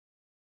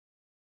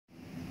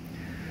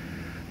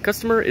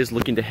Customer is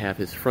looking to have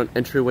his front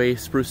entryway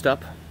spruced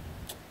up. I'm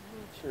not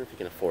sure if he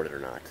can afford it or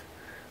not.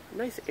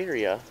 Nice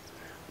area,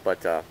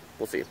 but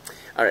we'll see.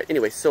 All right.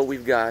 Anyway, so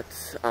we've got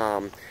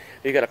a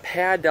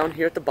pad down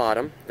here at the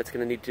bottom that's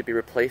going to need to be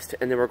replaced,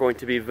 and then we're going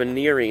to be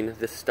veneering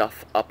this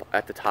stuff up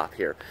at the top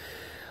here.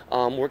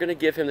 We're going to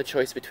give him the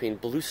choice between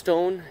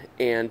bluestone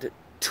and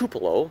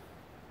Tupelo.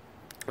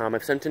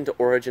 I've sent him to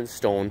Origin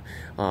Stone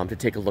to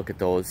take a look at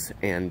those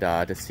and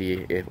to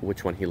see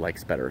which one he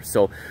likes better.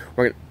 So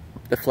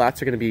the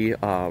flats are going to be,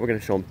 we're going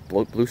to show him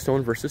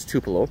bluestone versus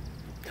Tupelo.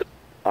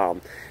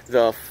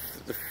 The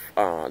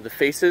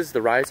faces,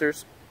 the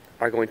risers,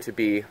 are going to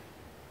be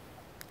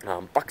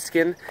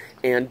buckskin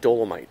and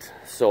dolomite.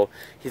 So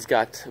he's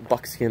got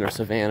buckskin or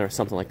Savannah or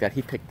something like that.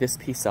 He picked this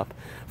piece up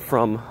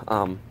from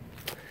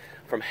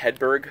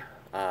Hedberg,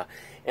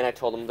 and I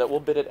told him that we'll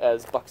bid it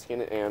as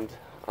buckskin and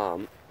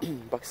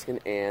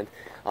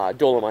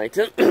dolomite,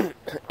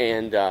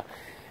 and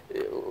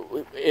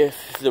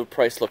if the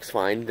price looks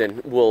fine, then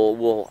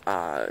we'll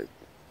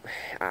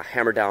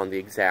hammer down the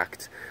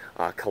exact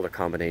color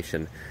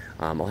combination.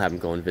 I'll have him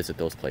go and visit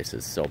those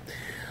places. So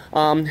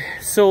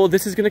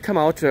this is going to come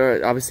out,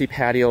 obviously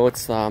patio.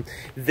 It's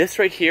this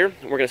right here,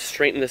 we're going to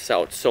straighten this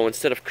out. So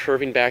instead of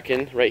curving back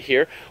in right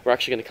here, we're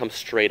actually going to come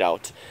straight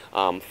out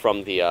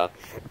from the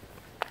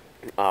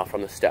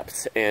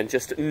steps. And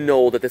just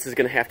know that this is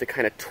going to have to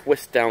kind of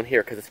twist down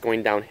here because it's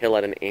going downhill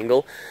at an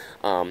angle,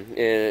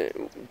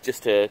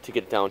 just to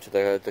get down to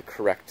the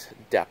correct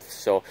depth.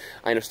 So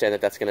I understand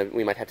that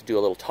we might have to do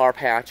a little tar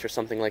patch or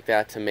something like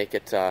that to make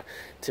it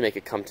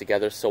come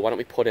together. So why don't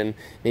we put in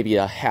maybe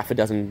a half a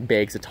dozen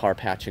bags of tar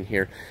patch in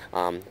here,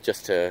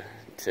 just to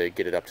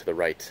get it up to the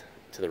right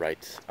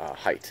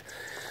height.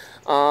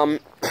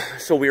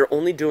 So we're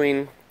only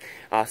doing.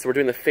 So we're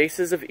doing the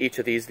faces of each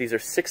of these. These are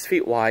 6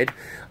 feet wide.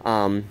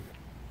 We're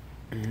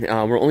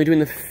only doing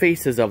the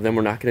faces of them.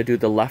 We're not going to do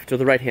the left or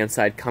the right-hand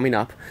side coming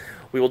up.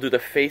 We will do the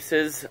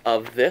faces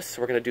of this.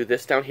 We're going to do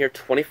this down here,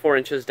 24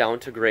 inches down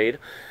to grade.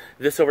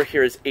 This over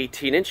here is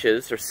 18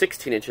 inches, or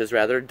 16 inches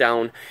rather,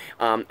 down.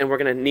 And we're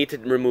going to need to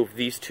remove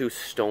these two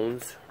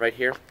stones right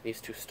here,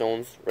 to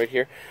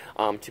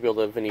be able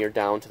to veneer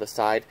down to the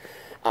side.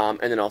 And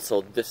then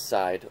also this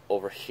side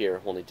over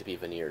here will need to be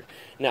veneered.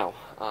 Now,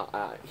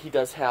 he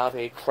does have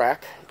a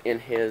crack in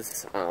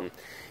his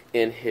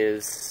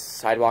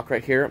sidewalk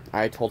right here.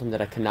 I told him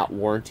that I cannot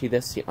warranty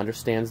this. He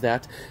understands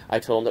that. I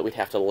told him that we'd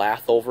have to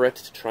lath over it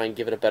to try and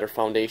give it a better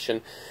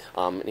foundation,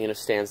 and he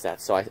understands that.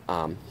 So I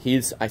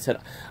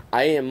said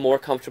I am more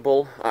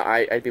comfortable.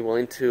 I'd be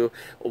willing to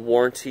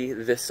warranty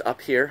this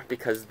up here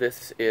because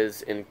this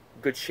is in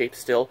good shape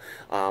still,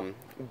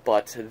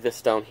 but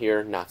this down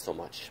here not so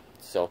much.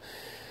 So,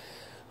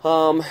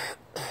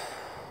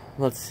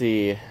 let's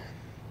see.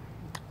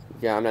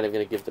 Yeah, I'm not even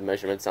going to give the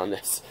measurements on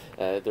this.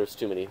 There's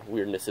too many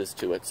weirdnesses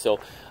to it. So,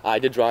 I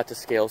did draw it to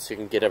scale so you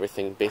can get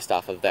everything based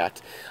off of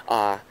that.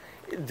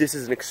 This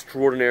is an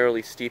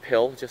extraordinarily steep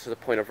hill, just as a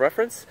point of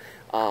reference.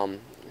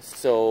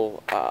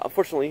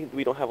 Unfortunately,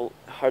 we don't have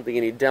hardly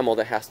any demo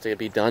that has to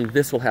be done.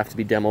 This will have to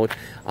be demoed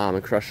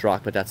and crushed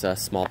rock, but that's a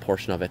small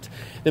portion of it.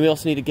 Then we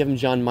also need to give him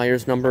John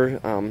Meyer's number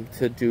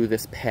to do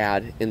this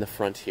pad in the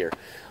front here.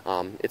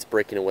 It's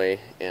breaking away,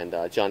 and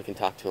John can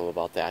talk to him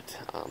about that.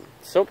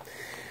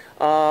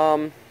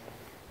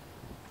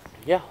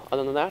 Yeah,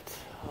 other than that,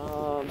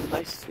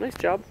 nice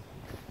job.